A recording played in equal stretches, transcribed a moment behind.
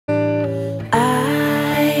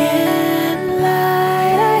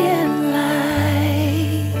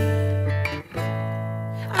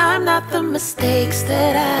mistakes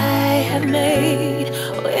that I have made,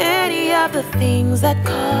 or any of the things that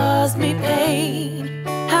caused me pain.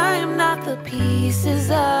 I am not the pieces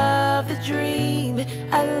of the dream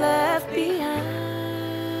I left behind.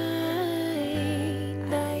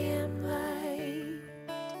 I am light.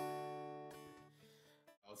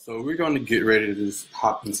 So we're going to get ready to just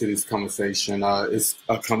hop into this conversation. It's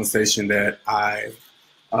a conversation that I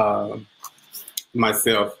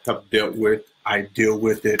myself have dealt with. I deal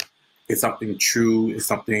with it. It's something true. It's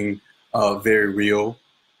something very real.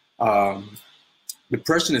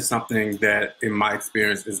 Depression is something that, in my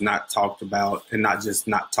experience, is not talked about, and not just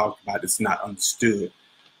not talked about. It's not understood.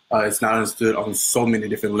 It's not understood on so many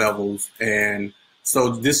different levels. And so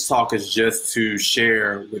this talk is just to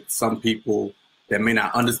share with some people that may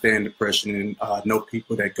not understand depression and know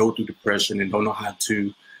people that go through depression and don't know how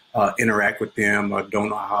to interact with them, or don't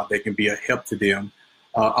know how they can be a help to them.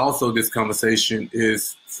 Also, this conversation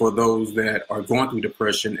is for those that are going through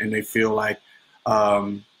depression and they feel like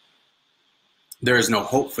there is no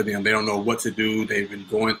hope for them. They don't know what to do. They've been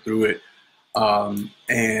going through it.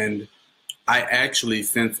 And I actually,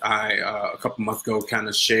 since I, a couple months ago, kind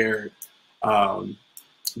of shared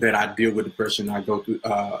that I deal with depression. I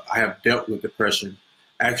have dealt with depression.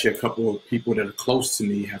 Actually, a couple of people that are close to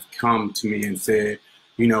me have come to me and said,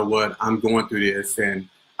 you know what, I'm going through this and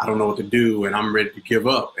I don't know what to do and I'm ready to give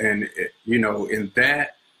up. And, in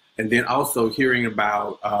that, and then also hearing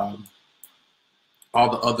about all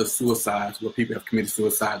the other suicides where people have committed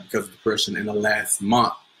suicide because of depression in the last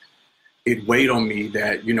month, it weighed on me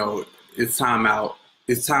that, it's time out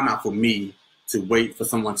for me to wait for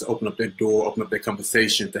someone to open up their door, open up their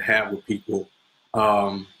conversation to have with people,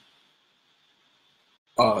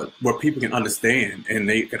 where people can understand and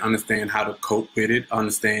they can understand how to cope with it,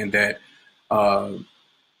 understand that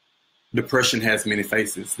depression has many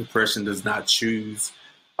faces. Depression does not choose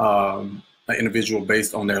an individual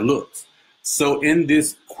based on their looks. So in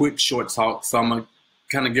this quick, short talk, so I'm going to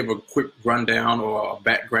kind of give a quick rundown or a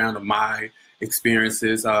background of my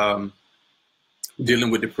experiences dealing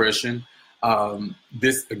with depression.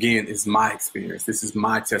 This, again, is my experience. This is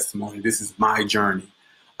my testimony. This is my journey.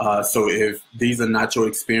 So if these are not your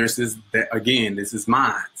experiences, again, this is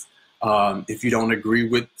mine. If you don't agree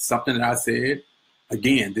with something that I said,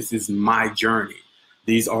 again, this is my journey.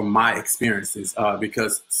 These are my experiences,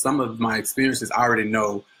 because some of my experiences I already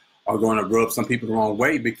know are going to rub some people the wrong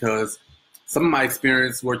way, because some of my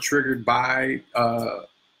experience were triggered by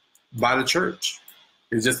the church.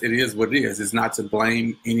 It is what it is. It's not to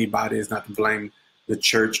blame anybody. It's not to blame the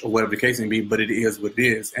church or whatever the case may be, but it is what it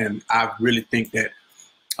is. And I really think that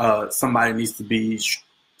somebody needs to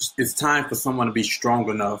it's time for someone to be strong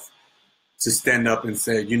enough to stand up and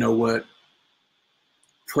say, you know what,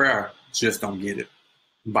 prayer just don't get it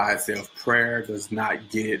by itself. Prayer does not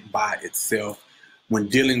get it by itself. When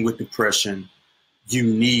dealing with depression,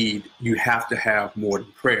 you have to have more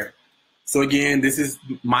than prayer. So again, this is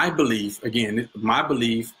my belief. Again, my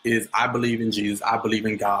belief is I believe in Jesus. I believe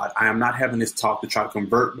in God. I am not having this talk to try to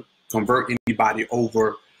convert anybody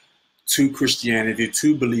over to Christianity,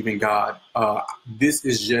 to believe in God. This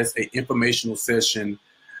is just an informational session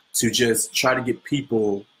to just try to get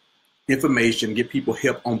people information, get people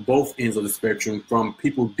help on both ends of the spectrum, from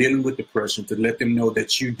people dealing with depression to let them know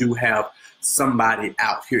that you do have somebody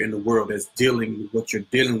out here in the world that's dealing with what you're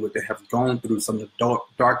dealing with, that have gone through some of the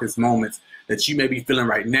darkest moments that you may be feeling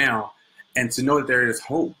right now, and to know that there is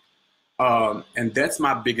hope. And that's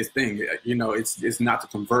my biggest thing. It's not to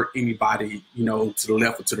convert anybody, to the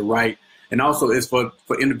left or to the right. And also it's for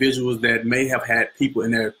individuals that may have had people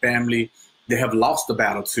in their family that have lost the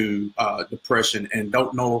battle to depression and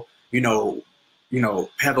don't know,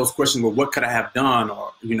 have those questions, well, what could I have done?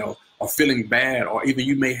 Or, or feeling bad, or even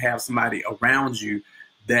you may have somebody around you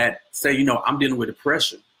that say, I'm dealing with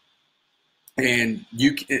depression. And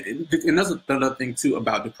another thing too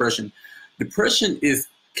about depression is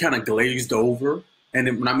kind of glazed over. And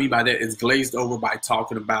then what I mean by that is glazed over by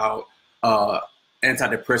talking about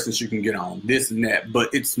antidepressants you can get on, this and that. But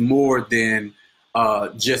it's more than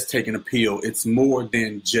just taking a pill. It's more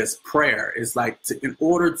than just prayer. It's like in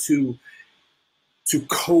order to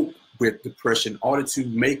cope with depression, in order to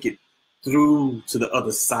make it through to the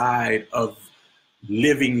other side of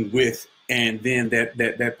living with, and then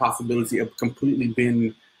that possibility of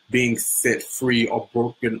completely being set free or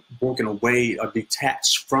broken away or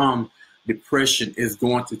detached from depression is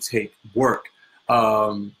going to take work.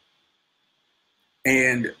 And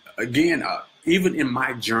again, even in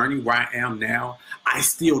my journey where I am now, I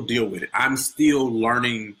still deal with it. I'm still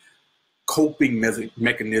learning coping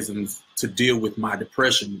mechanisms to deal with my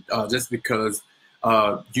depression, just because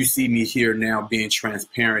you see me here now being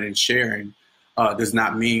transparent and sharing does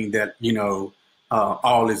not mean that,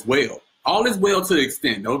 all is well. All is well to the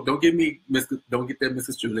extent. Don't get me don't get that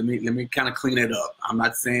misconstrued. Let me kind of clean it up. I'm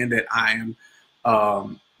not saying that I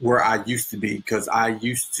am where I used to be, because I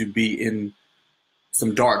used to be in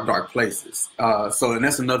some dark places. And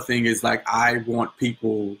that's another thing, is like, I want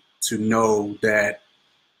people to know that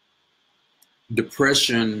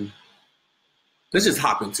depression, let's just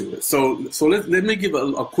hop into it. So let me give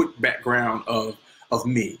a quick background of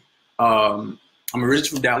me. I'm originally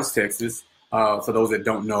from Dallas, Texas. For those that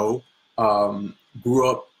don't know, grew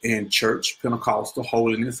up in church, Pentecostal,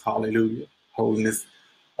 holiness, hallelujah, holiness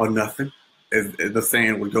or nothing, as the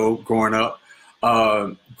saying would go growing up.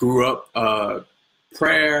 Grew up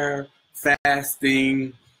prayer,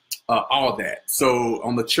 fasting, all that. So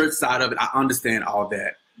on the church side of it, I understand all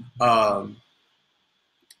that.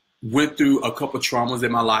 Went through a couple traumas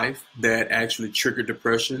in my life that actually triggered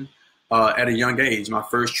depression at a young age. My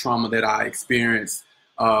first trauma that I experienced,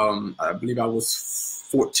 I believe I was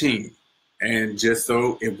 14. And just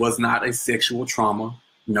so it was not a sexual trauma.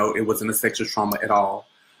 No, it wasn't a sexual trauma at all.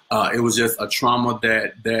 It was just a trauma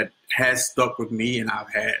that has stuck with me, and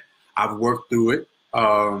I've worked through it.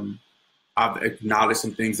 I've acknowledged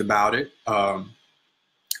some things about it.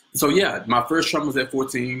 So yeah, my first trauma was at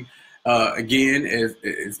 14. Again,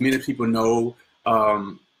 as many people know,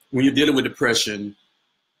 when you're dealing with depression,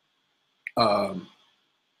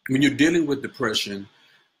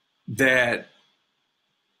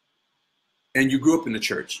 and you grew up in the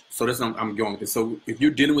church, so that's what I'm going with this. So if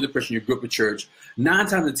you're dealing with depression, you grew up in church, 9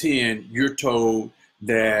 times out of 10, you're told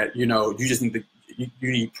that, you just need you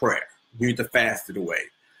need prayer. You need to fast it away.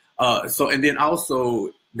 And then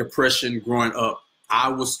also depression growing up, I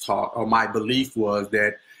was taught, or my belief was,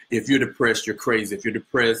 that if you're depressed, you're crazy. If you're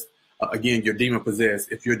depressed, again, you're demon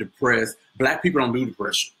possessed. If you're depressed, Black people don't do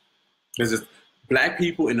depression. There's just Black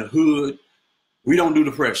people in the hood, we don't do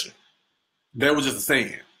depression. That was just a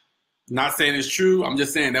saying. Not saying it's true. I'm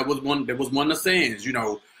just saying that was one of the sayings.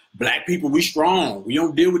 Black people, we strong. We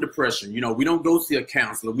don't deal with depression. We don't go see a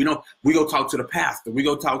counselor. We go talk to the pastor. We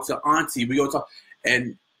go talk to auntie. We go talk,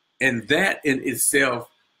 and that in itself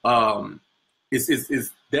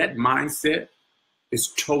is that mindset is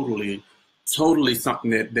totally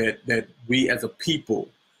something that we as a people,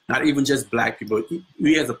 not even just Black people,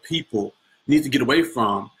 we as a people need to get away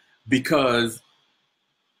from, because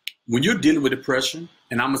when you're dealing with depression,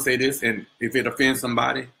 and I'm gonna say this, and if it offends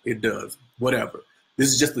somebody, it does, whatever.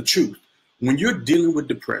 This is just the truth. When you're dealing with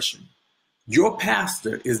depression, your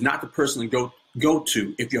pastor is not the person to go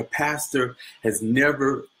to if your pastor has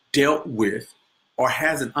never dealt with or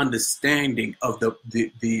has an understanding of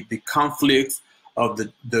the conflicts of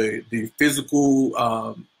the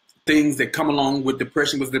physical things that come along with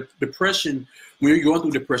depression. Because the depression, when you're going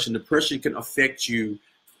through depression can affect you.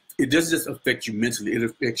 It doesn't just affect you mentally, it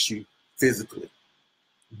affects you physically.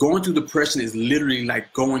 Going through depression is literally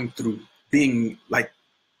like going through being like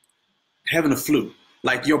having a flu.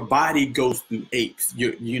 Like your body goes through aches.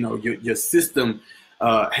 Your system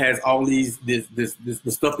has all this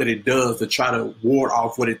the stuff that it does to try to ward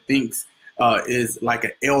off what it thinks is like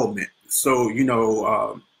an ailment. So you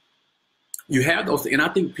have those, and I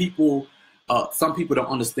think some people don't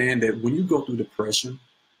understand that when you go through depression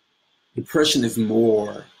is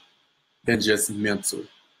more than just mental.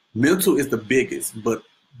 Mental is the biggest, but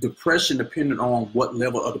depression, depending on what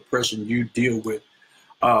level of depression you deal with,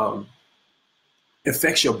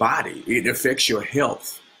 affects your body. It affects your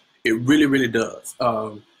health. It really, really does.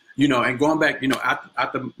 And going back,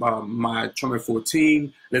 after my trauma at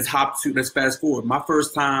 14, let's fast forward. My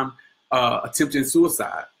first time attempting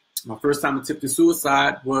suicide. My first time attempting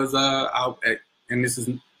suicide was, and this is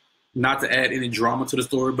not to add any drama to the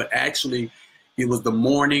story, but actually it was the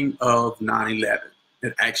morning of 9/11.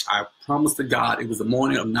 I promise to God, it was the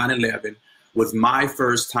morning of 9/11 was my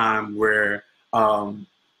first time where I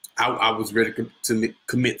was ready to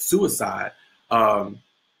commit suicide. And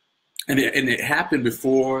it happened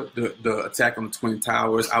before the attack on the Twin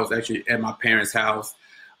Towers. I was actually at my parents' house.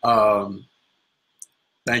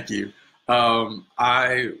 Thank you.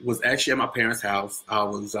 I was actually at my parents' house. I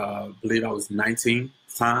was, believe I was 19 at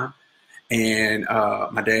the time. And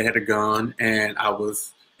my dad had a gun, and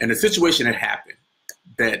the situation had happened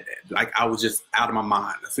that, like, I was just out of my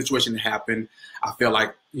mind. The situation had happened. I felt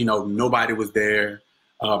like, nobody was there.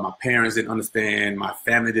 My parents didn't understand. My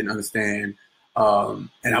family didn't understand. And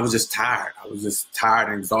I was just tired. I was just tired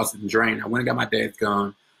and exhausted and drained. I went and got my dad's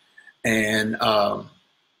gun, and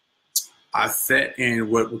I sat in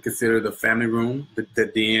what we consider the family room, the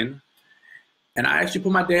den, And I actually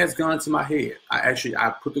put my dad's gun to my head.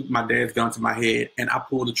 I put my dad's gun to my head and I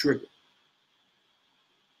pulled the trigger.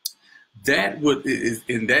 That is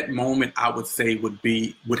in that moment, I would say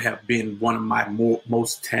would have been one of my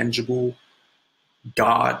most tangible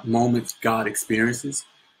God moments, God experiences,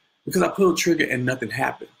 because I pulled the trigger and nothing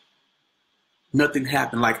happened. Nothing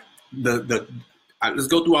happened. Like let's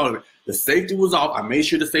go through all of it. The safety was off. I made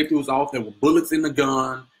sure the safety was off. There were bullets in the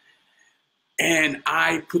gun. And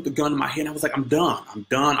I put the gun in my head. And I was like, I'm done. I'm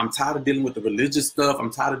done. I'm tired of dealing with the religious stuff.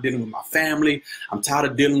 I'm tired of dealing with my family. I'm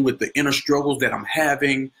tired of dealing with the inner struggles that I'm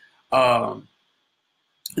having. And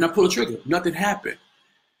I pulled the trigger. Nothing happened.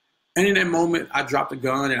 And in that moment, I dropped the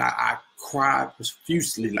gun and I cried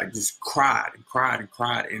profusely, like just cried and cried and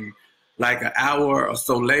cried. And like an hour or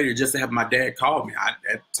so later, just to have my dad call me. At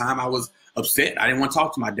the time, I was upset. I didn't want to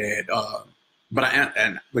talk to my dad.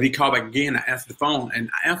 But he called back again. I answered the phone, and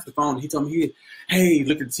I answered the phone. And he told me, "Hey,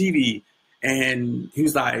 look at the TV," and he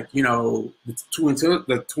was like, "You know, one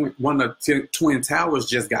of the twin towers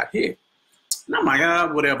just got hit." And I'm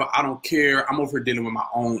like, whatever. I don't care. I'm over here dealing with my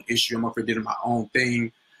own issue. I'm over here dealing with my own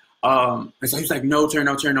thing. And so he was like, "No, turn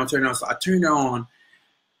on." So I turned on,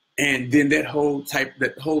 and then that whole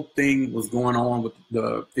thing was going on with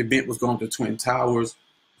the event was going to the Twin Towers.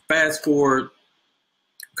 Fast forward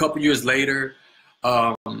a couple years later.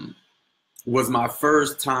 Was my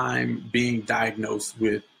first time being diagnosed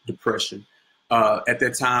with depression. At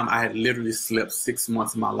that time, I had literally slept 6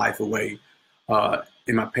 months of my life away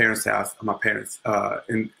in my parents' house. In my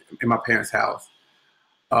parents' house.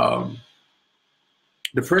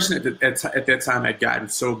 Depression at that time had gotten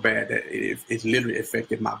so bad that it literally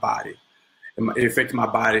affected my body. It affected my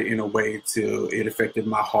body in a way till it affected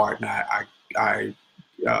my heart, and I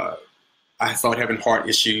started having heart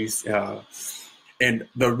issues. And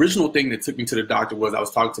the original thing that took me to the doctor was I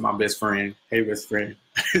was talking to my best friend. Hey, best friend.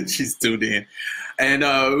 She's tuned in. And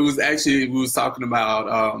we was talking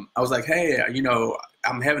about, I was like, hey, you know,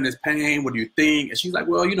 I'm having this pain. What do you think? And she's like,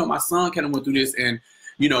 well, you know, my son kind of went through this and,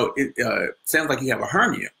 you know, it sounds like you have a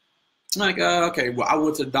hernia. I'm like, okay, well, I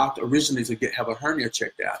went to the doctor originally to have a hernia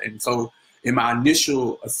checked out. And so in my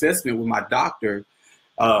initial assessment with my doctor,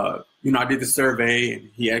 you know, I did the survey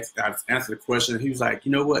and I answered the question. And he was like,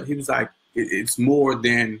 you know what? He was like, it's more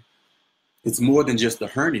than just the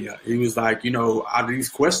hernia. He was like, you know, out of these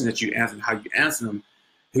questions that you answered, how you answer them,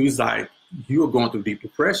 he was like, you are going through deep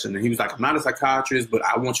depression. And he was like, I'm not a psychiatrist, but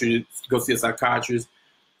I want you to go see a psychiatrist.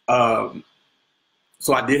 So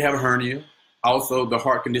I did have a hernia. Also, the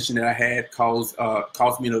heart condition that I had caused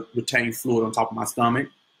me to retain fluid on top of my stomach.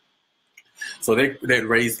 So that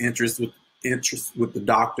raised interest with the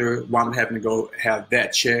doctor. Wound up having to go have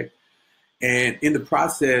that checked. And in the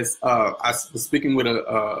process, I was speaking with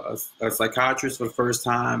a psychiatrist for the first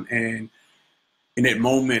time, and in that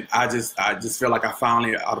moment, I just felt like I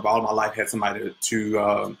finally, out of all my life, had somebody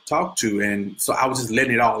to talk to, and so I was just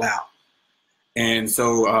letting it all out. And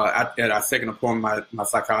so at our second appointment, my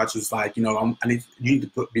psychiatrist was like, you know, you need to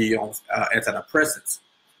put me on antidepressants.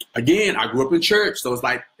 Again, I grew up in church, so it's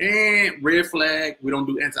like, red flag. We don't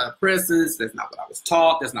do antidepressants. That's not what I was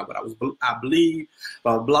taught. That's not what I believe.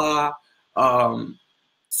 Blah blah.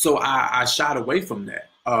 So I shied away from that.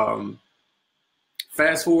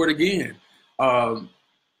 Fast forward again.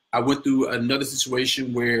 I went through another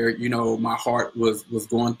situation where, you know, my heart was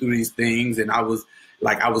going through these things, and I was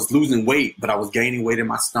losing weight, but I was gaining weight in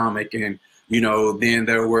my stomach. And, you know, then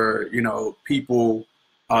there were, you know, people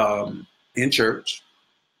in church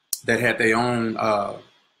that had their own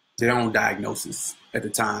diagnosis at the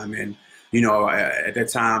time. And, you know, at that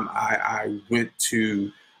time I went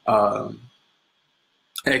to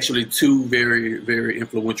actually two very, very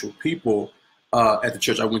influential people at the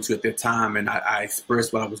church I went to at that time, and I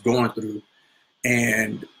expressed what I was going through.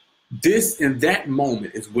 And in that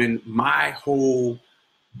moment is when my whole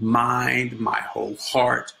mind, my whole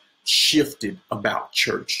heart shifted about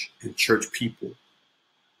church and church people.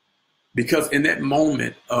 Because in that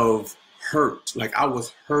moment of hurt, like I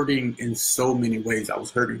was hurting in so many ways. I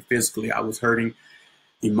was hurting physically. I was hurting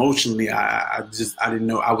emotionally. I didn't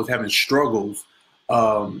know. I was having struggles.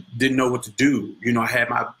 Didn't know what to do. You know, I had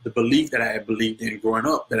the belief that I had believed in growing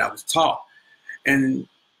up, that I was taught. And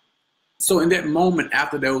so in that moment,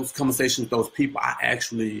 after those conversations with those people, I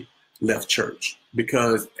actually left church,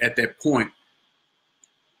 because at that point,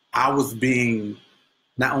 I was being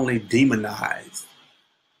not only demonized,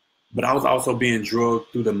 but I was also being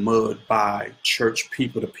drugged through the mud by church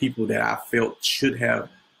people, the people that I felt should have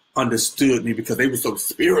understood me because they were so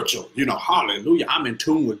spiritual. You know, hallelujah, I'm in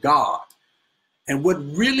tune with God. And what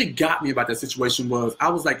really got me about that situation was I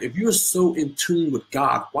was like, if you're so in tune with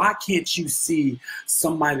God, why can't you see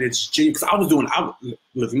somebody that's genuine? Because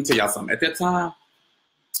let me tell y'all something. At that time,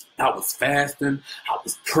 I was fasting, I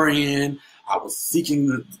was praying, I was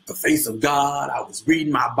seeking the face of God, I was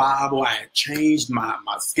reading my Bible, I had changed my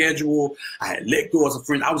schedule, I had let go as a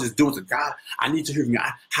friend. I was just doing it. God, I need to hear from you.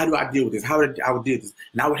 How do I deal with this? How would I deal with this?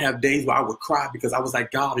 And I would have days where I would cry because I was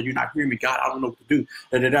like, God, are you not hearing me? God, I don't know what to do.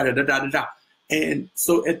 Da, da, da, da, da, da, da. And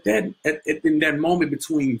so in that moment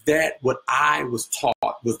between that, what I was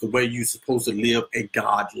taught was the way you're supposed to live a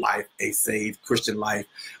God life, a saved Christian life,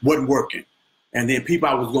 wasn't working. And then people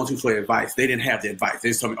I was going to for advice, they didn't have the advice.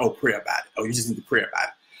 They just told me, oh, pray about it. Oh, you just need to pray about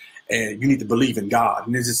it. And you need to believe in God.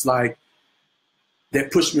 And it's just like,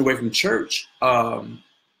 that pushed me away from church. And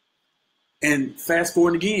fast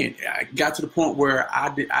forward again, I got to the point where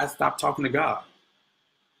I stopped talking to God.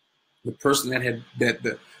 The person the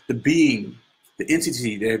being, the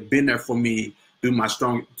entity that had been there for me through my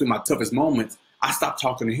toughest moments, I stopped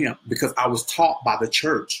talking to him because I was taught by the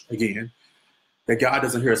church again that God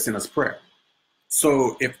doesn't hear a sinner's prayer.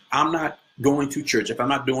 So if I'm not going to church, if I'm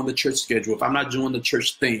not doing the church schedule, if I'm not doing the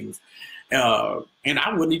church things, and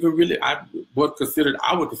I wouldn't even really, I would consider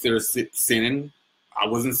sinning. I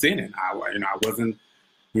wasn't sinning. I wasn't,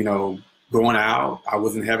 going out. I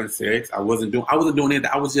wasn't having sex. I wasn't doing anything.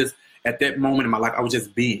 I was just, at that moment in my life, I was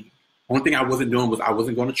just being. Only thing I wasn't doing was I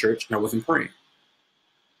wasn't going to church and I wasn't praying.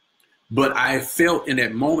 But I felt in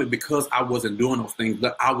that moment, because I wasn't doing those things,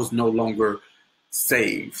 that I was no longer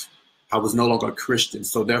saved. I was no longer a Christian.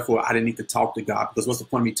 So therefore, I didn't need to talk to God, because what's the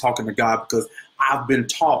point of me talking to God? Because I've been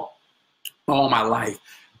taught all my life,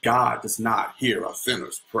 God does not hear a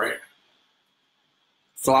sinner's prayer.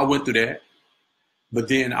 So I went through that. But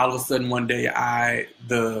then all of a sudden one day,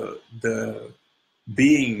 the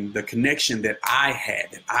connection that I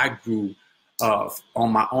had, that I grew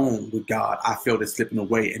on my own with God, I felt it slipping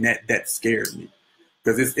away, and that scared me,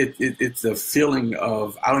 because it's a feeling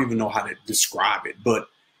of, I don't even know how to describe it, but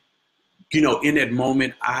in that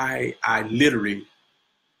moment, I literally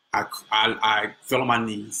fell on my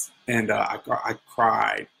knees, and I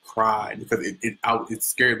cried because it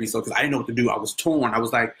scared me so, because I didn't know what to do. I was torn. I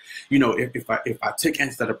was like, if I take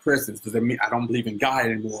antidepressants, does that mean I don't believe in God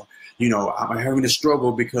anymore? I'm having a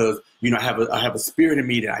struggle because I have a spirit in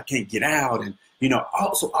me that I can't get out, and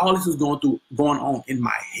so all this is going on in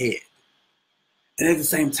my head. And at the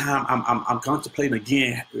same time, I'm contemplating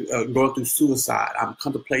again, going through suicide. I'm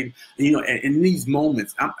contemplating, and in these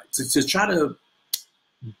moments, to try to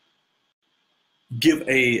give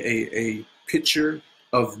a picture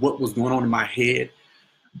of what was going on in my head,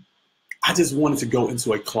 I just wanted to go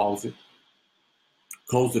into a closet,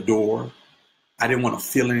 close the door. I didn't want to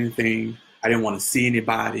feel anything. I didn't want to see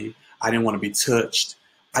anybody. I didn't want to be touched.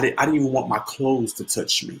 I didn't even want my clothes to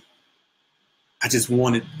touch me. I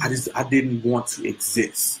didn't want to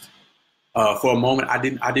exist. For a moment, I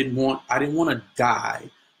didn't want to die,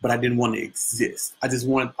 but I didn't want to exist. I just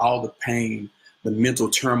wanted all the pain, the mental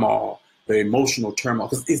turmoil, the emotional turmoil.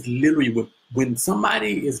 Because it's literally when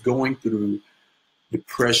somebody is going through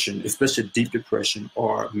depression, especially deep depression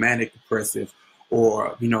or manic depressive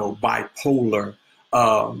or bipolar,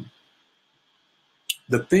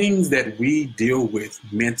 the things that we deal with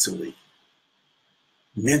mentally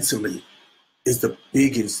is the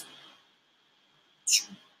biggest,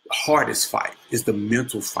 hardest fight, is the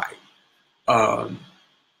mental fight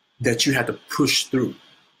that you have to push through.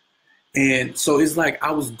 And so it's like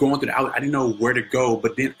I was going through I didn't know where to go,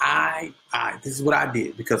 but then this is what I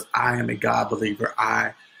did, because I am a God believer.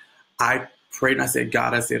 I prayed and I said,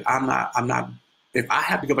 God, I'm not, if I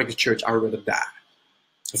have to go back to church, I would rather die.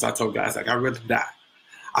 So I told God, I'd rather die.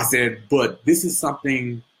 I said, but this is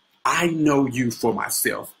something, I know you for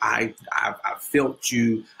myself. I've felt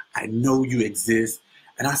you. I know you exist.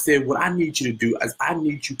 And I said, what I need you to do is I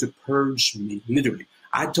need you to purge me, literally.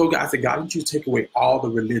 I told God, I said, God, I need you to take away all the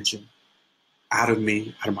religion out of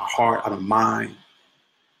me, out of my heart, out of mine.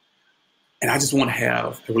 And I just want to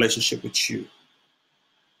have a relationship with you.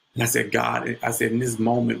 And I said, God, in this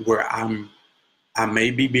moment where I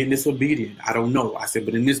may be being disobedient, I don't know. I said,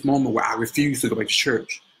 but in this moment where I refuse to go back to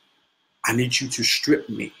church, I need you to strip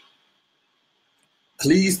me.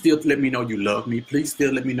 Please still let me know you love me. Please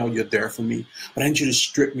still let me know you're there for me. But I need you to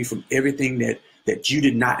strip me from everything that you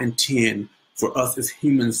did not intend for us as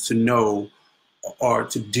humans to know or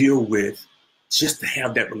to deal with, just to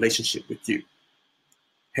have that relationship with you.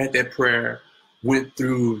 Had that prayer, went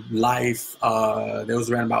through life. That was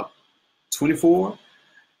around about 24.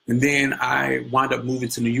 And then I wound up moving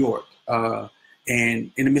to New York. And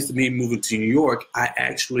in the midst of me moving to New York, I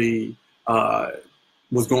actually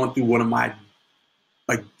was going through one of my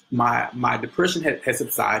my depression had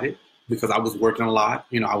subsided because I was working a lot.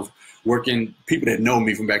 You know, I was working. People that know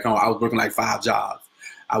me from back home, I was working like 5 jobs.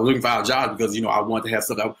 I was working 5 jobs because, you know, I wanted to have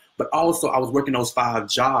something. But also, I was working those 5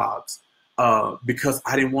 jobs because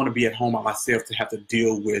I didn't want to be at home by myself to have to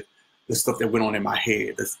deal with the stuff that went on in my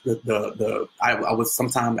head. I was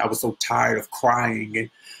so tired of crying and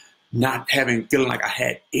not feeling like I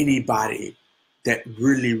had anybody that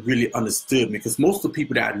really, really understood me, because most of the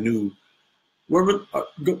people that I knew were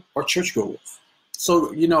churchgoers.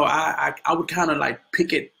 So, you know, I would kind of like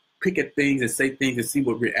pick at things and say things and see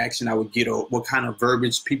what reaction I would get or what kind of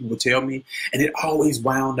verbiage people would tell me. And it always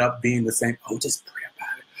wound up being the same. Oh, just pray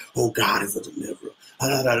about it. Oh, God is a deliverer.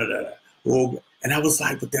 Oh, and I was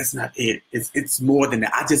like, but that's not it. It's more than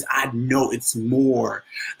that. I know it's more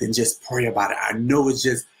than just pray about it. I know it's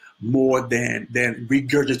just more than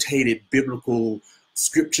regurgitated biblical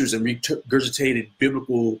scriptures and regurgitated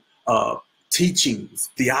biblical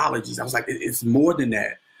teachings, theologies. I was like, it's more than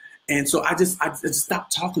that. And so I just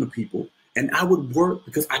stopped talking to people, and I would work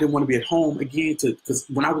because I didn't want to be at home again. Because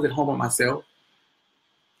when I was at home by myself,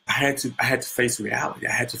 I had to face reality.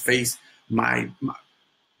 I had to face my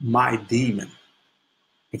demon,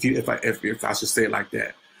 if I should say it like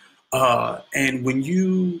that. And when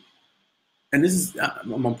you, and this is,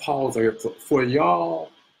 I'm gonna pause here for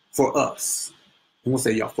y'all, for us. I'm gonna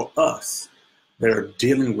say y'all, for us that are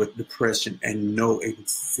dealing with depression and know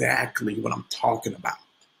exactly what I'm talking about.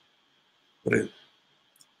 But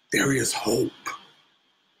there is hope.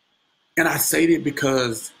 And I say that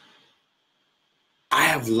because I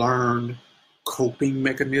have learned coping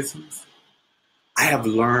mechanisms. I have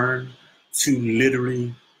learned to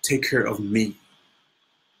literally take care of me.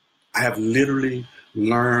 I have literally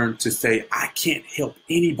learned to say, I can't help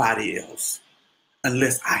anybody else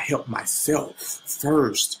unless I help myself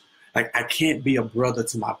first. Like, I can't be a brother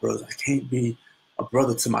to my brothers. I can't be a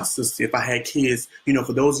brother to my sister. If I had kids, you know,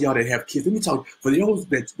 for those of y'all that have kids, let me talk, for those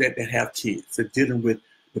that have kids, that are dealing with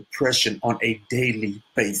depression on a daily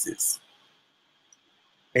basis,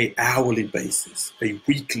 a hourly basis, a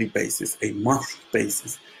weekly basis, a monthly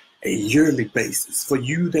basis, a yearly basis. For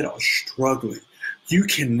you that are struggling, you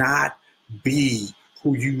cannot be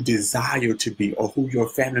who you desire to be or who your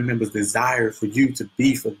family members desire for you to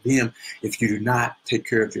be for them if you do not take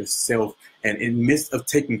care of yourself. And in the midst of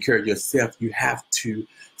taking care of yourself, you have to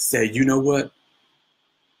say, you know what?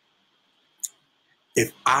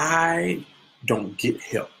 If I don't get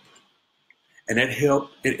help, and that help,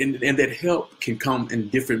 and that help can come in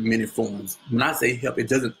different many forms. When I say help, it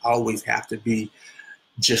doesn't always have to be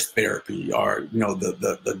just therapy or, you know,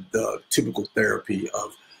 the typical therapy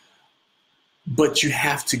of, but you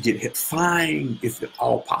have to get help. Find, if at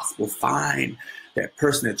all possible, find that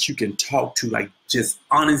person that you can talk to, like just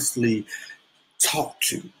honestly talk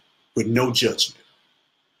to with no judgment.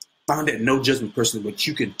 Find that no judgment person that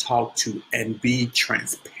you can talk to and be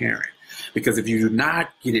transparent. Because if you do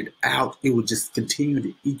not get it out, it will just continue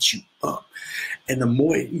to eat you up. And the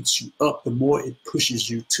more it eats you up, the more it pushes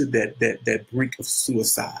you to that brink of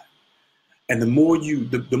suicide. And the more you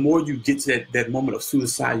get to that moment of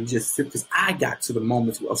suicide, you just sit. Because I got to the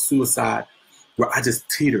moments of suicide where I just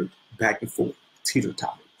teetered back and forth,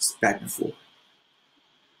 teeter-totters, back and forth,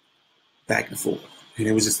 back and forth. And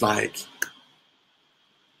it was just like,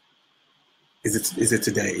 is it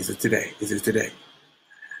today? Is it today? Is it today?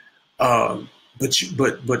 But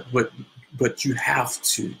you have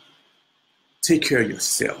to take care of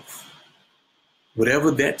yourself.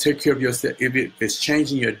 Whatever that, take care of yourself. If it's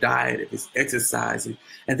changing your diet, if it's exercising,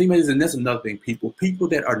 and think about this, and that's another thing. People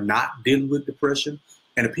that are not dealing with depression,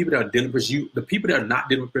 and the people that are dealing with the people that are not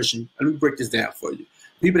dealing with depression. Let me break this down for you.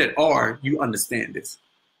 People that are, you understand this.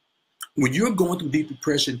 When you're going through deep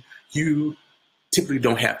depression, you typically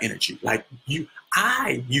don't have energy. Like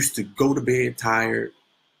I used to go to bed tired,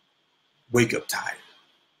 wake up tired.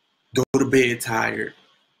 Go to bed tired,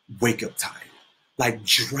 wake up tired. Like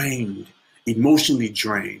drained, emotionally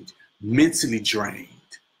drained, mentally drained.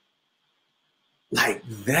 Like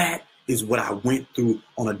that is what I went through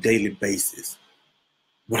on a daily basis.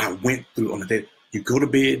 What I went through on a day. You go to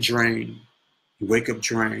bed drained, you wake up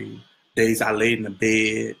drained. Days I laid in the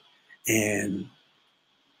bed and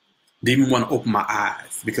didn't even want to open my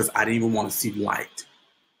eyes because I didn't even want to see light.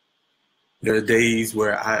 There are days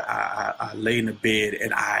where I lay in the bed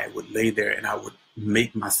and I would lay there and I would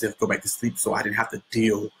make myself go back to sleep so I didn't have to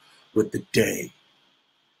deal with the day.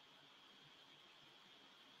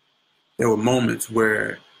 There were moments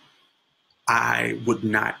where I would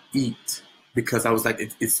not eat because I was like,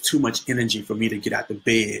 it's too much energy for me to get out of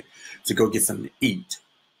bed to go get something to eat.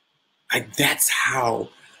 Like that's how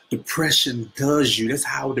depression does you. That's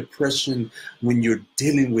how depression, when you're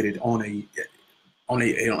dealing with it on a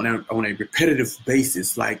repetitive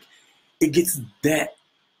basis, like it gets that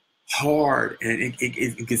hard and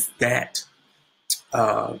it gets that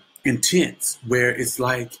intense, where it's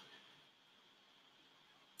like,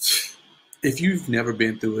 if you've never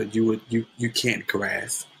been through it, you can't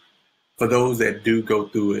grasp. For those that do go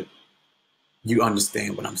through it, you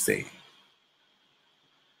understand what I'm saying.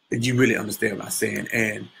 You really understand what I'm saying.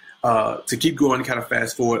 And to keep going, kind of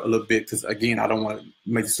fast forward a little bit, because again, I don't want to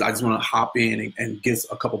make this, I just want to hop in and give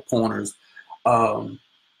a couple pointers.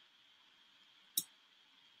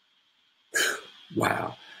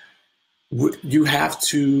 Wow. You have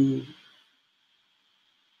to,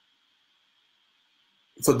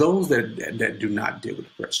 for those that do not deal with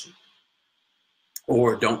depression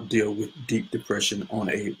or don't deal with deep depression on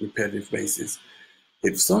a repetitive basis,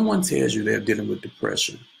 if someone tells you they're dealing with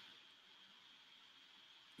depression,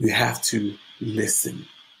 you have to listen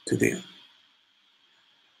to them.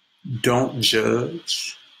 Don't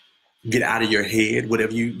judge. Get out of your head,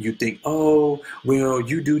 whatever you think, oh, well,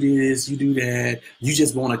 you do this, you do that, you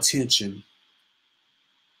just want attention.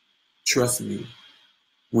 Trust me,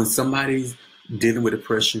 when somebody's dealing with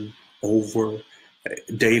depression over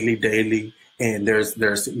daily, and there's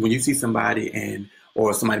when you see somebody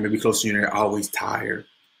or somebody maybe close to you and they're always tired,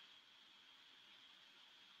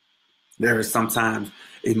 there is sometimes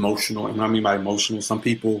emotional, and what I mean by emotional, some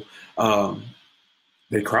people,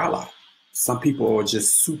 they cry a lot. Some people are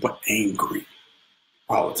just super angry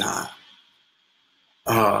all the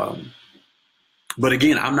time. But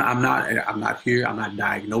again, I'm not here. I'm not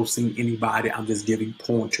diagnosing anybody. I'm just giving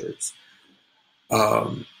pointers.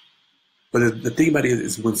 But the thing about it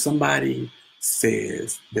is when somebody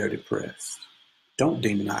says they're depressed, don't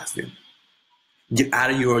demonize them. Get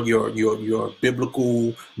out of your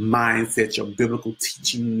biblical mindset, your biblical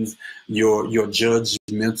teachings, your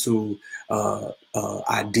judgmental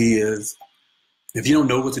ideas. If you don't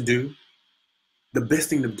know what to do, the best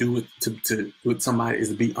thing to do with somebody is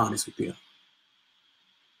to be honest with them.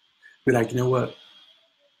 Be like, you know what?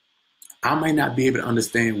 I might not be able to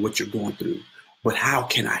understand what you're going through, but how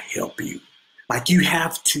can I help you? Like, you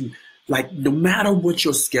have to, like, no matter what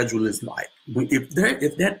your schedule is like, if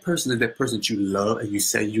that person is that person that you love and you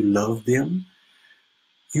say you love them,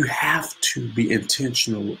 you have to be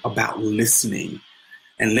intentional about listening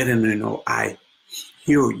and letting them know, I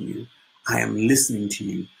hear you. I am listening to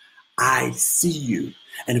you. I see you.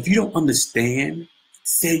 And if you don't understand,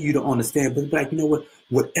 say you don't understand, but be like, you know what?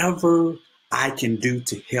 Whatever I can do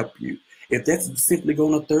to help you. If that's simply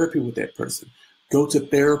going to therapy with that person, go to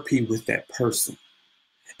therapy with that person.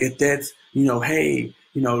 If that's, hey,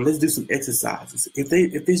 let's do some exercises. If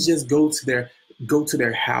they just go to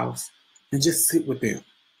their house and just sit with them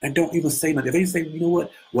and don't even say nothing. If they say, you know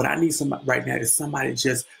what I need somebody right now is somebody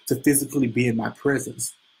just to physically be in my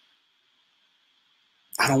presence.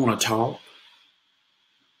 I don't want to talk.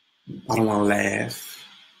 I don't want to laugh.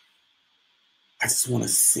 I just want to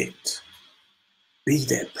sit. Be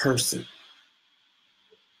that person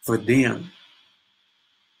for them.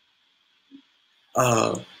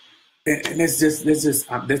 And that's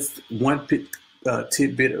one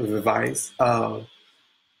tidbit of advice that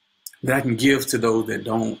I can give to those that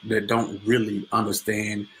don't really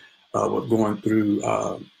understand what going through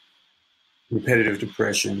repetitive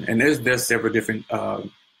depression. And there's several different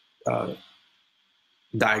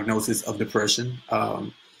diagnosis of depression.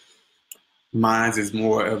 Mine is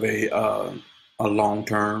more of a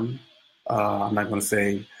long-term. I'm not going to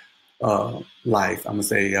say life. I'm going to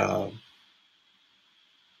say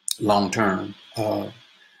long-term. Then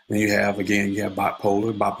you have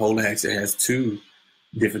bipolar. Bipolar actually has two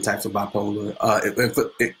different types of bipolar.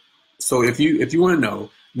 So if you want to know,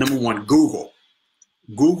 number one, Google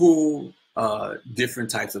different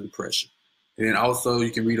types of depression. And then also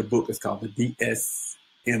you can read a book. It's called the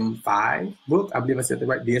DSM-5 book. I believe I said that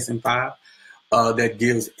right, DSM-5. That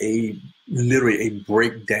gives literally a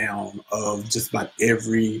breakdown of just about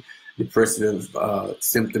every depressive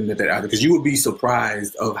symptom that they're out there. Because you would be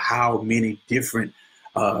surprised of how many different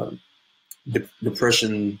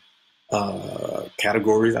depression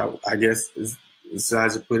categories, I guess is how I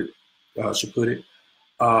should put it.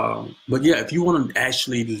 But yeah, if you want to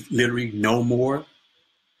actually literally know more,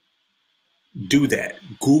 do that.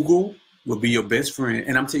 Google will be your best friend.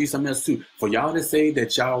 And I'm telling you something else too. For y'all to say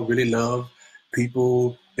that y'all really love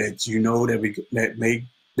people that you know that may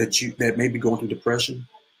be going through depression,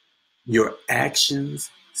 your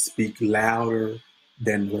actions speak louder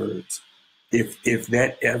than words. If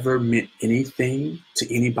that ever meant anything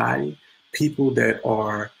to anybody, people that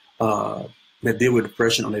are that deal with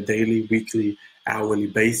depression on a daily, weekly, hourly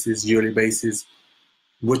basis, yearly basis,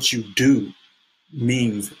 what you do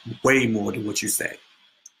means way more than what you say.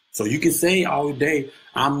 So you can say all day,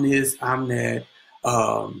 I'm this, I'm that.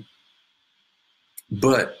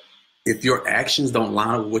 But if your actions don't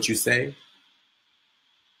line up with what you say,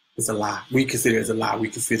 it's a lie. We consider it as a lie. We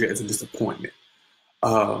consider it as a disappointment.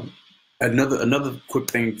 Another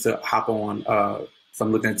quick thing to hop on. So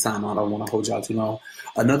I'm looking at time. I don't want to hold y'all too long.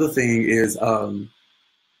 Another thing is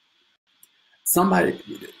somebody,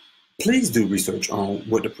 please do research on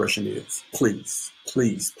what depression is. Please,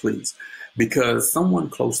 please, please. Because someone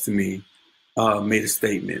close to me made a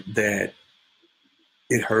statement that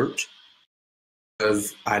it hurt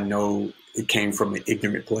because I know it came from an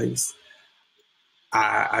ignorant place.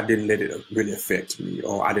 I didn't let it really affect me,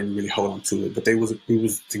 or I didn't really hold on to it. But we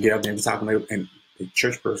was together and we talking, and a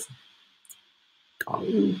church person.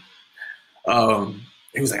 He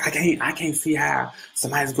was like, I can't see how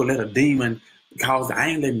somebody's gonna let a demon cause. I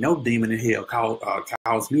ain't letting no demon in hell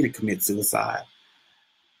cause me to commit suicide.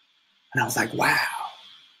 And I was like, wow,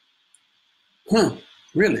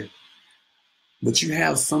 really? But you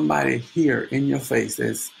have somebody here in your face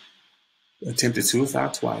that's attempted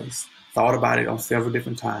suicide twice, thought about it on several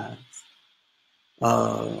different times.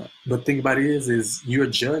 But think about it is you're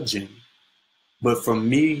judging. But from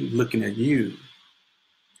me looking at you,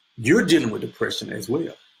 you're dealing with depression as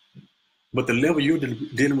well. But the level you're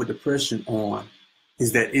dealing with depression on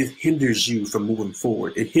is that it hinders you from moving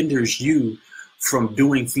forward. It hinders you from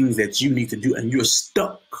doing things that you need to do, and you're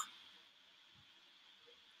stuck.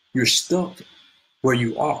 You're stuck where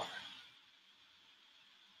you are.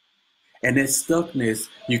 And that stuckness,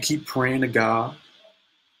 you keep praying to God.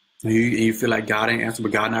 And you feel like God ain't answered,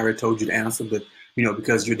 but God already told you to answer. But,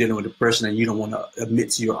 because you're dealing with depression and you don't want to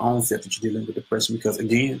admit to your own self that you're dealing with depression. Because,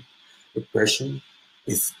 again, depression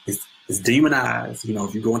is demonized.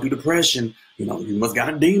 If you're going through depression, you must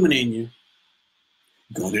got a demon in you.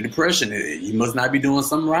 Going through depression, you must not be doing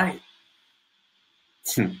something right.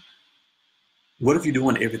 What if you're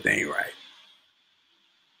doing everything right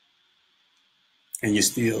and you're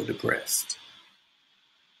still depressed?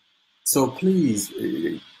 So please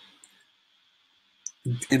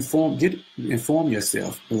inform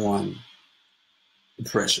yourself on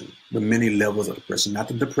depression, the many levels of depression, not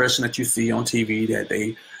the depression that you see on TV that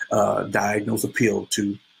they diagnose a pill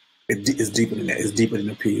to. It's deeper than that. It's deeper than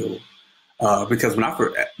a pill. Because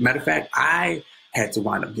matter of fact, I had to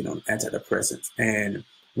wind up getting on antidepressants. And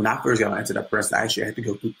when I first got on antidepressants, I actually had to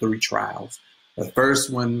go through 3 trials. The first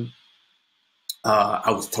one, I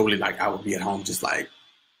was totally like, I would be at home just like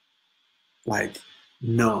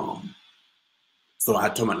numb. So I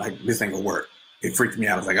told myself, like, this ain't gonna work. It freaked me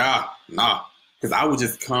out. I was like, nah. Because I would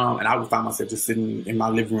just come and I would find myself just sitting in my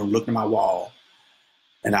living room looking at my wall.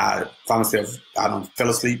 And I found myself, I fell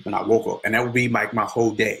asleep and I woke up. And that would be like my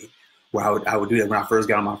whole day. Where I would do that when I first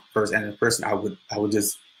got on my first antidepressant. I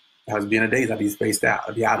was being a daze. I'd be spaced out.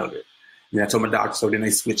 I'd be out of it. And I told my doctor, so then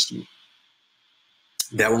they switched me.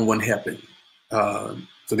 That one wasn't helping.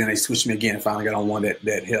 So then they switched me again and finally got on one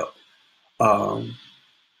that helped.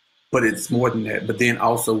 But it's more than that. But then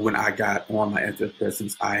also when I got on my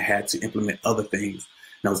antidepressants, I had to implement other things.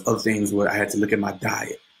 And those other things where I had to look at my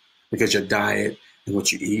diet, because your diet and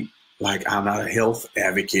what you eat, like, I'm not a health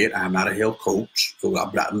advocate. I'm not a health coach. So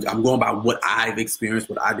I'm going by what I've experienced,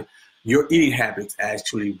 your eating habits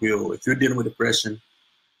actually will, if you're dealing with depression,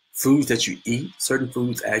 foods that you eat, certain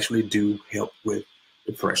foods actually do help with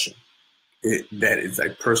depression. That is a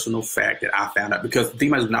personal fact that I found out, because the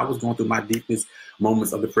thing is, when I was going through my deepest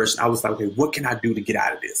moments of depression, I was like, okay, what can I do to get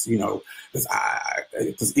out of this?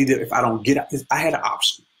 Because either if I don't get out, I had an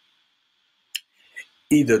option.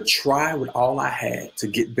 Either try with all I had to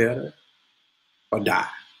get better or die.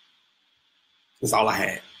 That's all I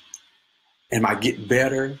had. And my get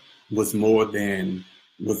better was more than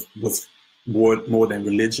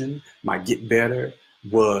religion. My get better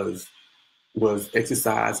was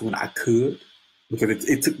exercise when I could, because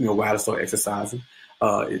it took me a while to start exercising.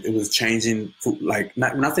 It was changing food, like,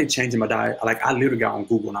 when I say changing my diet, like, I literally got on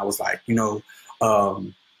Google and I was like,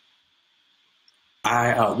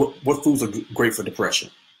 what foods are great for depression?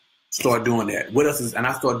 Start doing that. What else is, and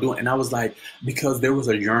I started doing, and I was like, because there was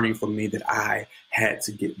a yearning for me that I had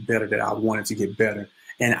to get better, that I wanted to get better.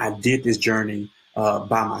 And I did this journey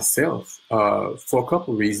by myself for a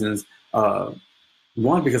couple of reasons.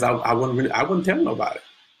 One, because I wasn't telling nobody.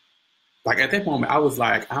 Like, at that moment, I was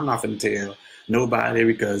like, I'm not going to tell nobody,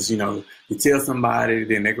 because, you tell somebody,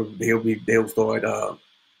 then they'll start, are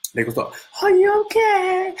you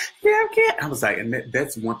okay? You okay? I was like, and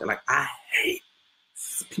that's one thing, like, I hate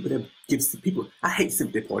people that give people. I hate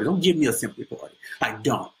sympathy parties. Don't give me a sympathy party. Like,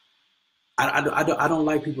 don't. I don't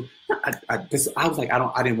like people. I was like,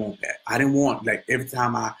 I didn't want that. I didn't want, like, every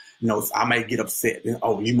time I might get upset.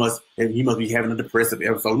 Oh, you must be having a depressive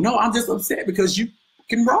episode. No, I'm just upset because you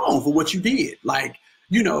fucking wrong for what you did. Like,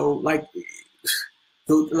 like,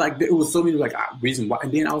 so, like, there was so many, like, reasons why.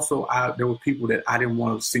 And then also, there were people that I didn't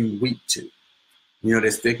want to seem weak to.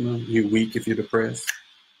 That stigma, you're weak if you're depressed.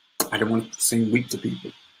 I didn't want to seem weak to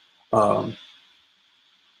people.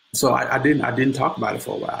 So I didn't talk about it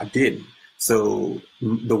for a while. I didn't. So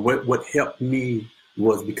what helped me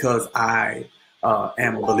was because I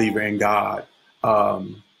am a believer in God. I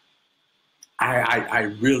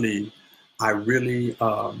really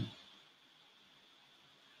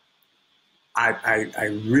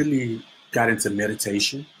got into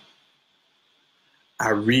meditation. I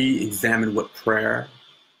re-examined what prayer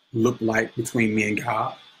looked like between me and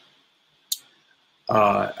God.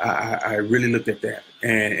 I really looked at that.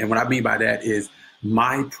 And what I mean by that is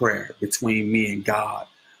my prayer between me and God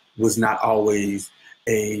was not always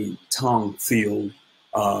a tongue-filled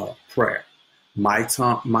prayer. My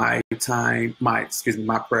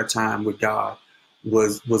prayer time with God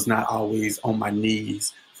was not always on my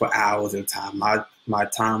knees for hours at a time. My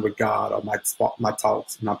time with God, or my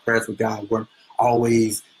talks, my prayers with God weren't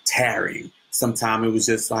always tarrying. Sometimes it was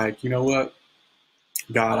just like, you know what,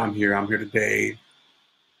 God, I'm here today.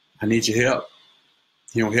 I need your help.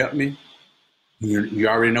 You don't help me, you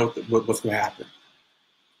already know what's going to happen.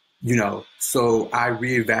 So I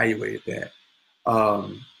reevaluated that.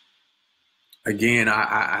 Again,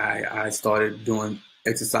 I started doing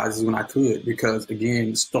exercises when I could, because,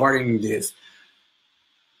 again, starting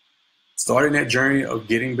that journey of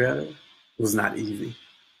getting better was not easy.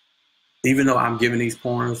 Even though I'm giving these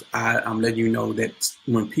pointers, I'm letting you know that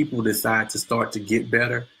when people decide to start to get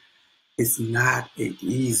better, it's not an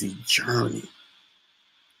easy journey.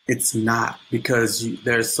 It's not, because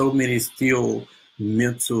there's so many still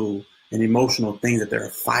mental and emotional things that they're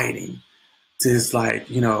fighting. Just like,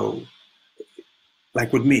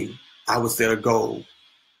 like with me, I would set a goal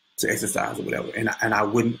to exercise or whatever, and I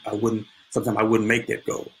wouldn't. Sometimes I wouldn't make that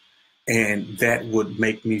goal, and that would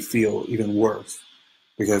make me feel even worse,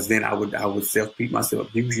 because then I would self-beat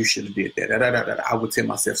myself. You should have did that. I would tell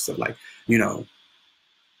myself stuff like, you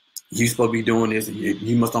supposed to be doing this.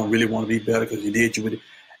 You must don't really want to be better because you did.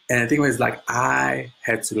 And the thing was, like, I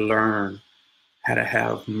had to learn how to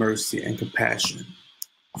have mercy and compassion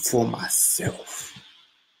for myself.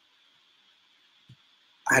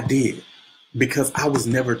 I did, because I was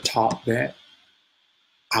never taught that.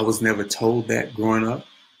 I was never told that growing up.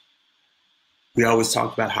 We always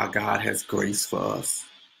talk about how God has grace for us,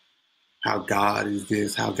 how God is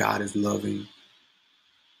this, how God is loving.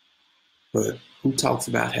 But who talks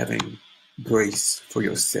about having grace for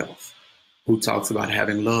yourself? Who talks about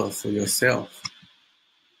having love for yourself?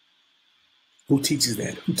 Who teaches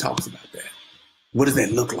that? Who talks about that? What does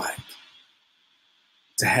that look like?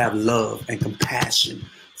 To have love and compassion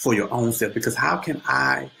for your own self. Because how can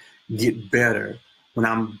I get better when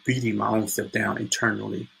I'm beating my own self down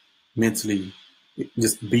internally, mentally,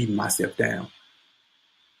 just beating myself down?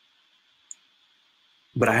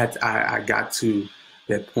 But I got to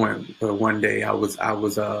that point where one day I was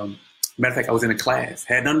matter of fact, I was in a class,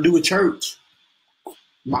 had nothing to do with church.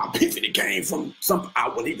 My epiphany came from something. I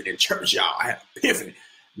wasn't even in church, y'all. I had an epiphany.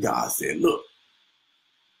 God said, look,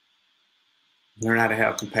 learn how to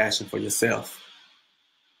have compassion for yourself.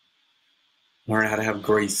 Learn how to have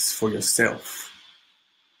grace for yourself.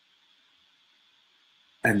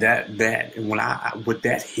 And that when what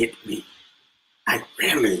that hit me, I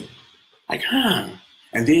really, like,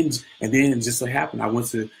 And then just so happened, I went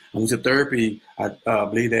to therapy. I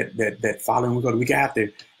believe that following week or the week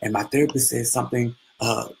after, and my therapist said something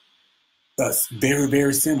that's very,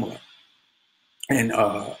 very similar. And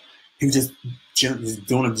he was just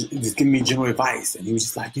giving me general advice, and he was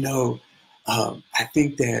just like, I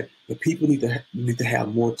think that the people need to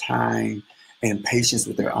have more time and patience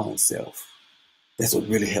with their own self. That's what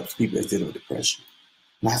really helps people that's dealing with depression.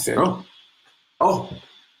 And I said, oh,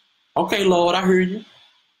 okay, Lord, I hear you.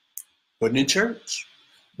 Wasn't in church.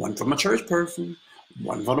 Wasn't from a church person.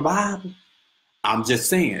 Wasn't from the Bible. I'm just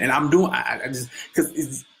saying, and I'm doing. I just, because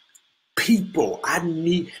it's people. I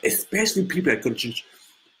need, especially people that go to church.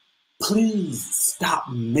 Please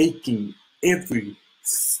stop making everything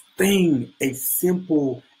as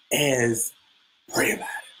simple as pray about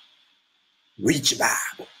it, read your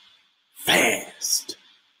Bible, fast.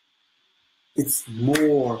 It's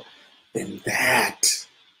more than that.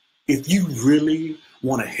 If you really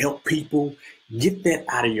want to help people, get that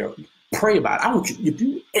out of your Pray about it. I want you, if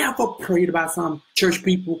you ever prayed about some church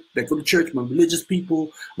people that go to church, my religious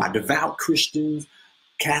people, my devout Christians,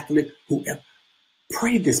 Catholic, whoever,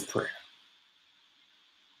 pray this prayer.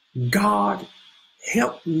 God,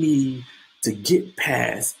 help me to get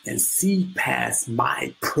past and see past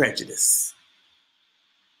my prejudice,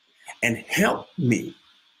 and help me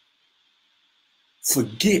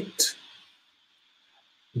forget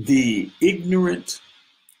the ignorant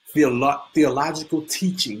theological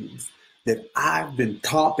teachings that I've been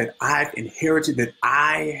taught, that I've inherited, that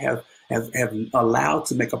I have allowed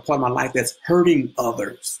to make a part of my life that's hurting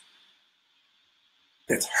others.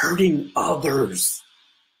 That's hurting others.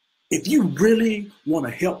 If you really want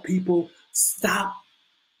to help people, stop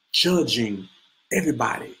judging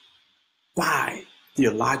everybody by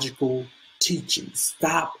theological teachings.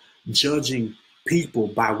 Stop judging people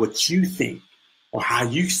by what you think or how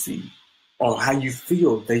you see or how you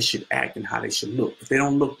feel they should act and how they should look. If they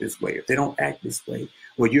don't look this way, if they don't act this way,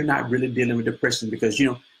 well, you're not really dealing with depression, because, you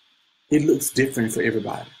know, it looks different for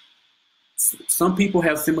everybody. Some people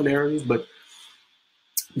have similarities, but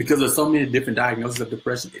because there's so many different diagnoses of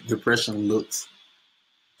depression looks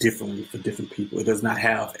differently for different people. It does not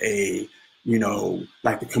have a, you know,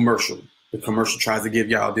 like the commercial. The commercial tries to give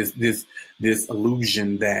y'all this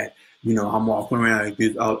illusion that, you know, I'm walking around like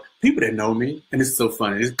this. People that know me, and it's so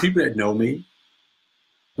funny. It's people that know me.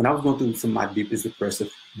 When I was going through some of my deepest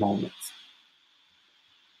depressive moments,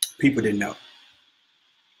 people didn't know.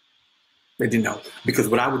 They didn't know. Because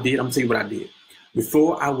what I would do, I'm going to tell you what I did.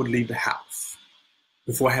 Before I would leave the house,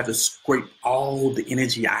 before I had to scrape all the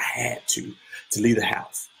energy I had to leave the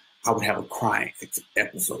house, I would have a crying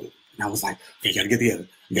episode. And I was like, okay, you got to get together.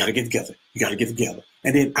 You got to get together. You got to get together.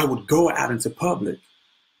 And then I would go out into public.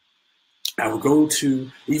 I would go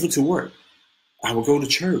even to work. I would go to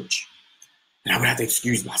church. And I would have to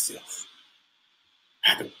excuse myself.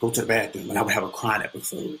 I had to go to the bathroom, and I would have a crying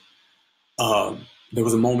episode. There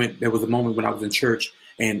was a moment when I was in church,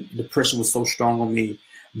 and depression was so strong on me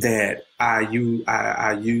that I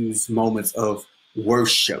used moments of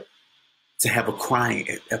worship to have a crying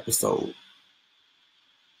episode.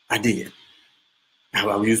 I did. I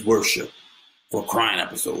would use worship for a crying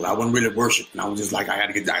episode. I wasn't really worshiping. I was just like, I got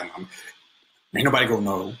to get down. Ain't nobody gonna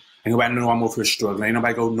know. Ain't nobody know I'm over here struggling. Ain't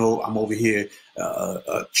nobody gonna know I'm over here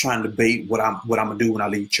trying to debate what I'm gonna do when I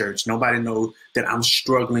leave church. Nobody knows that I'm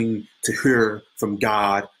struggling to hear from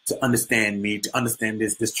God, to understand me, to understand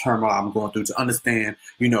this turmoil I'm going through, to understand,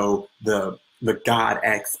 you know, the God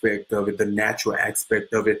aspect of it, the natural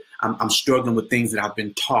aspect of it. I'm struggling with things that I've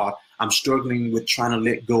been taught. I'm struggling with trying to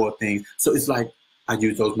let go of things. So it's like I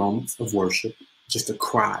use those moments of worship just to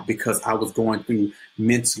cry, because I was going through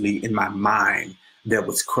mentally in my mind that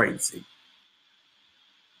was crazy.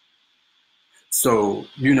 So,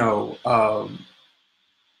 you know,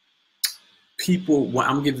 people, well,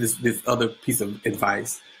 I'm gonna give this other piece of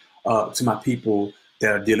advice to my people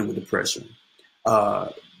that are dealing with depression,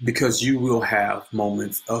 because you will have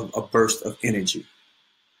moments of a burst of energy,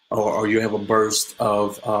 or you have a burst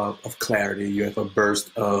of clarity. You have a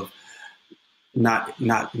burst of not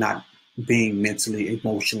being mentally,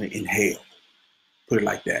 emotionally in hell. Put it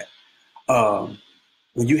like that.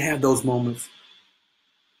 When you have those moments,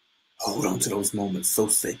 hold on to those moments so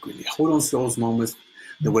sacredly. Hold on to those moments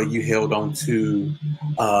the way you held on to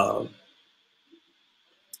the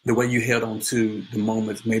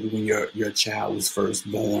moments maybe when your child was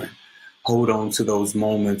first born. Hold on to those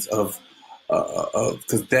moments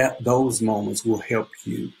because those moments will help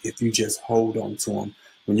you if you just hold on to them.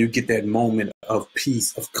 When you get that moment of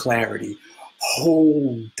peace, of clarity,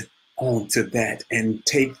 hold on to that and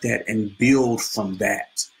take that and build from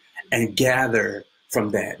that and gather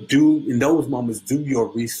from that. In those moments, do your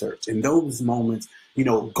research. In those moments, you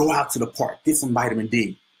know, go out to the park, get some vitamin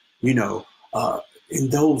D. You know,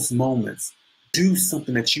 in those moments, do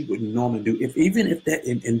something that you wouldn't normally do. Even if that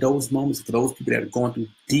in those moments, for those people that are going through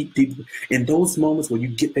deep, in those moments where you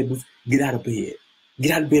get that boost, get out of bed.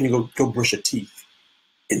 Get out of bed and go brush your teeth.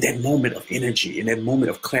 In that moment of energy, in that moment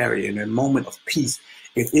of clarity, in that moment of peace,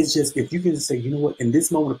 if you can just say, you know what, in this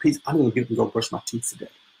moment of peace, I'm going to get up and go brush my teeth today.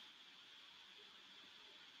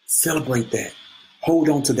 Celebrate that. Hold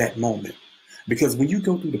on to that moment, because when you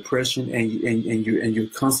go through depression and you're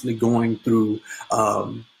constantly going through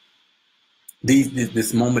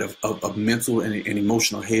this moment of mental and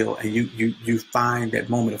emotional hell, and you find that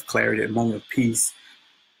moment of clarity, that moment of peace,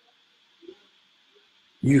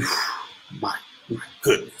 my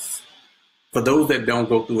goodness. For those that don't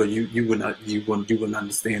go through it, you wouldn't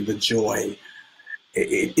understand the joy.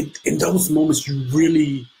 In those moments, you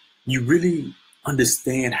really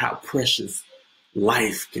understand how precious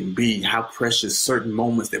life can be, how precious certain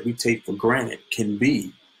moments that we take for granted can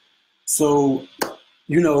be. So,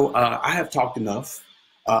 I have talked enough.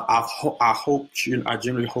 I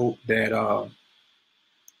generally hope that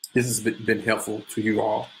this has been helpful to you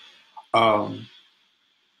all. And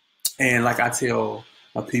like I tell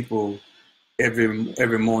people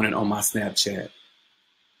every morning on my Snapchat,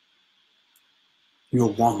 you're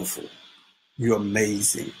wonderful, you're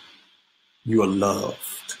amazing, you are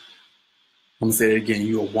loved. I'm gonna say it again,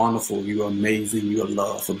 you are wonderful, you are amazing, you are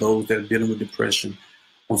loved. For those that are dealing with depression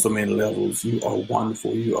on so many levels, you are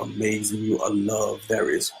wonderful, you are amazing, you are loved. There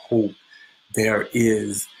is hope. There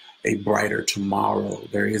is a brighter tomorrow.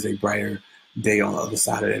 There is a brighter day on the other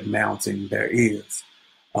side of that mountain. There is.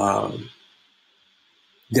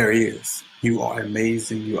 There is. You are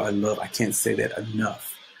amazing. You are loved. I can't say that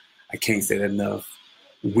enough. I can't say that enough.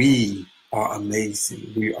 We are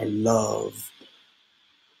amazing. We are loved.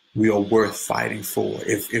 We are worth fighting for.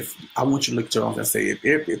 If I want you to look at your own and say,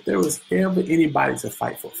 if there was ever anybody to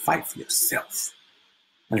fight for yourself.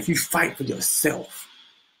 And if you fight for yourself,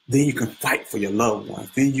 then you can fight for your loved ones.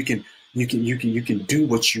 Then you can do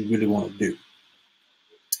what you really want to do.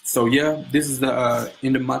 So yeah, this is the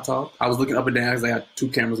end of my talk. I was looking up and down because I got 2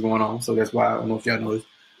 cameras going on, so that's why I don't know if y'all noticed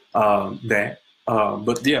that.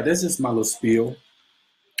 But yeah, that's just my little spiel.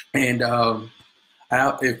 And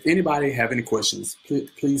if anybody have any questions,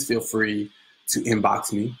 please feel free to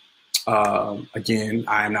inbox me. Again,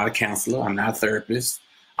 I am not a counselor. I'm not a therapist.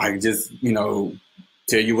 I just,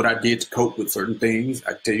 tell you what I did to cope with certain things.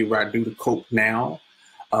 I tell you what I do to cope now.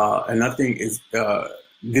 Another thing is,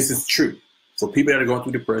 this is true. For people that are going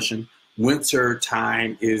through depression, winter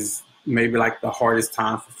time is maybe like the hardest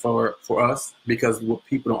time for us, because what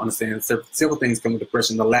people don't understand, several things come with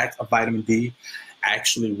depression. The lack of vitamin D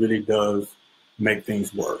actually really does make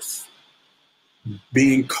things worse.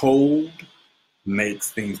 Being cold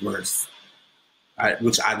makes things worse,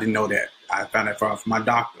 which I didn't know that. I found that from my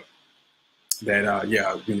doctor. That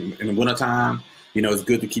in the wintertime, it's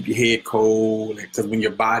good to keep your head cold, because when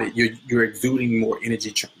your body, you're exuding more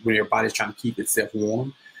energy when your body's trying to keep itself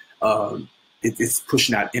warm. It's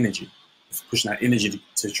pushing out energy. It's pushing out energy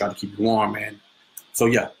to try to keep you warm, man. So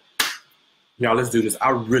yeah, y'all, let's do this.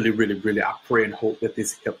 I really, really, really, I pray and hope that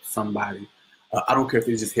this helped somebody. I don't care if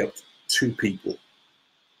it just helped 2 people.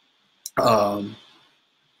 I'm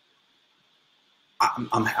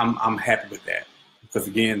happy with that, because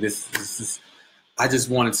again, this is. I just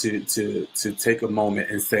wanted to take a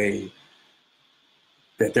moment and say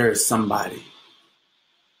that there is somebody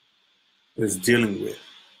that's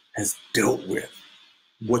has dealt with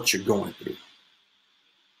what you're going through.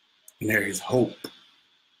 And there is hope.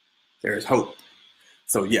 There is hope.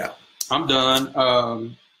 So yeah, I'm done.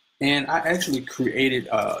 And I actually created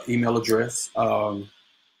an email address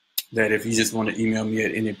that if you just want to email me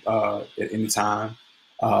at any time,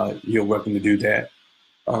 you're welcome to do that.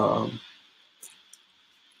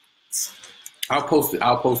 I'll post it.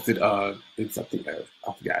 It's something I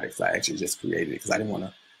forgot it. So I actually just created it because I didn't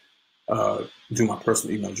want to do my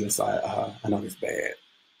personal email address. I know it's bad.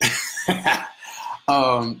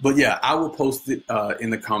 But yeah, I will post it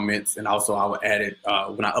in the comments, and also I will add it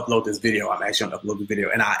when I upload this video. I'm actually going to upload the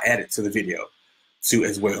video, and I add it to the video too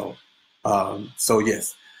as well. So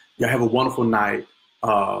yes, y'all have a wonderful night,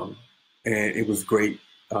 and it was great.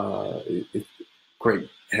 It's great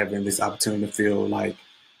having this opportunity to feel like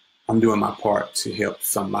I'm doing my part to help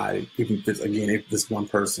somebody, even if it's one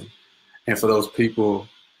person. And for those people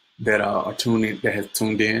that are tuning, that have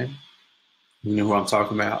tuned in, you know who I'm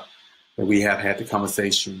talking about, that we have had the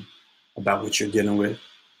conversation about what you're dealing with.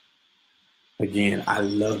 Again, I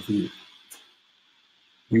love you.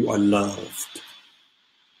 You are loved.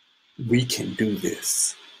 We can do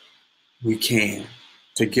this. We can.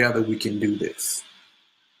 Together we can do this.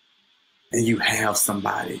 And you have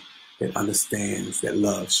somebody that understands, that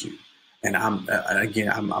loves you. And I'm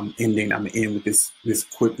ending with this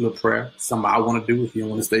quick little prayer. Something I want to do. If you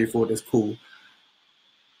don't want to stay for it, that's cool.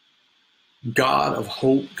 God of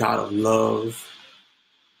hope, God of love,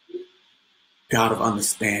 God of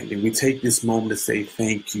understanding, we take this moment to say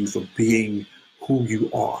thank you for being who you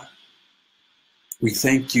are. We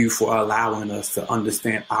thank you for allowing us to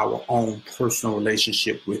understand our own personal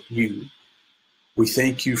relationship with you. We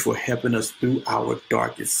thank you for helping us through our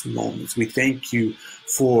darkest moments. We thank you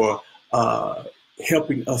for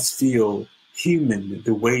helping us feel human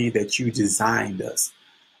the way that you designed us.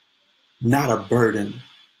 Not a burden,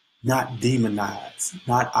 not demonized,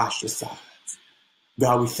 not ostracized.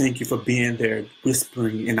 God, we thank you for being there,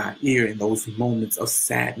 whispering in our ear in those moments of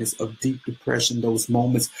sadness, of deep depression, those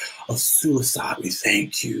moments of suicide. We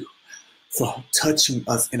thank you for touching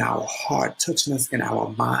us in our heart, touching us in our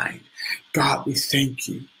mind. God, we thank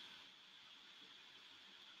you.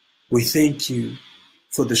 We thank you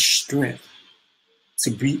for the strength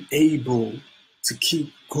to be able to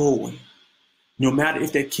keep going. No matter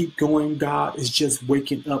if they keep going, God, is just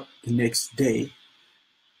waking up the next day.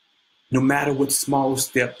 No matter what small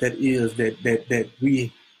step that is that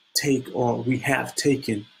we take or we have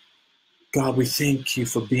taken, God, we thank you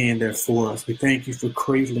for being there for us. We thank you for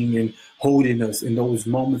cradling and holding us in those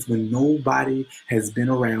moments when nobody has been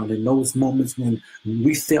around, in those moments when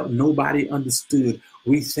we felt nobody understood.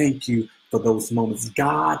 We thank you for those moments.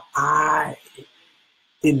 God,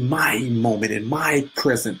 in my moment, in my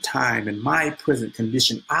present time, in my present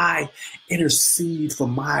condition, I intercede for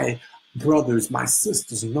my brothers, my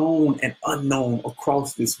sisters, known and unknown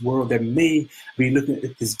across this world that may be looking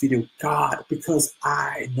at this video. God, because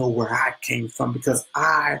I know where I came from, because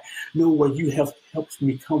I know where you have helped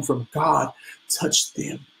me come from. God, touch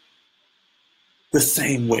them the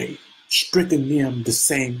same way. Strengthen them the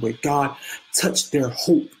same way. God, touch their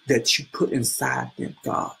hope that you put inside them,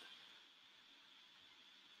 God.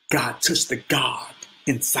 God, touch the God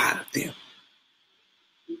inside of them.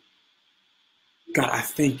 God, I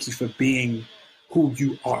thank you for being who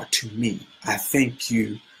you are to me. I thank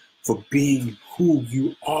you for being who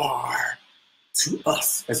you are to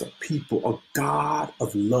us as a people, a God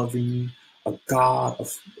of loving, a God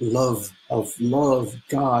of love,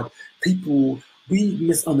 God. People, we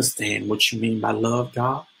misunderstand what you mean by love,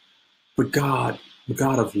 God. But God, the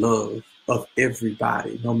God of love of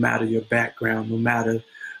everybody, no matter your background, no matter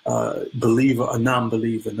believer or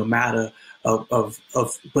non-believer, no matter of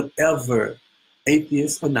whatever,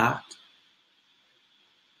 atheist or not,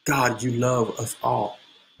 God, you love us all.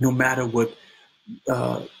 No matter what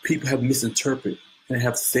people have misinterpreted and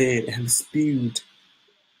have said and have spewed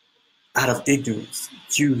out of ignorance,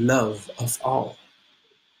 you love us all.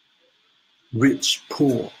 Rich,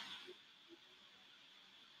 poor,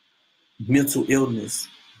 mental illness,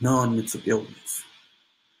 non-mental illness,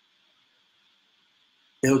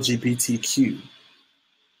 LGBTQ.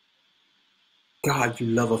 God, you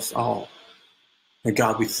love us all. And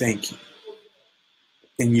God, we thank you.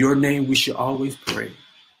 In your name, we should always pray.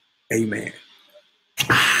 Amen.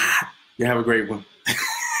 You have a great one.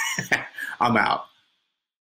 I'm out.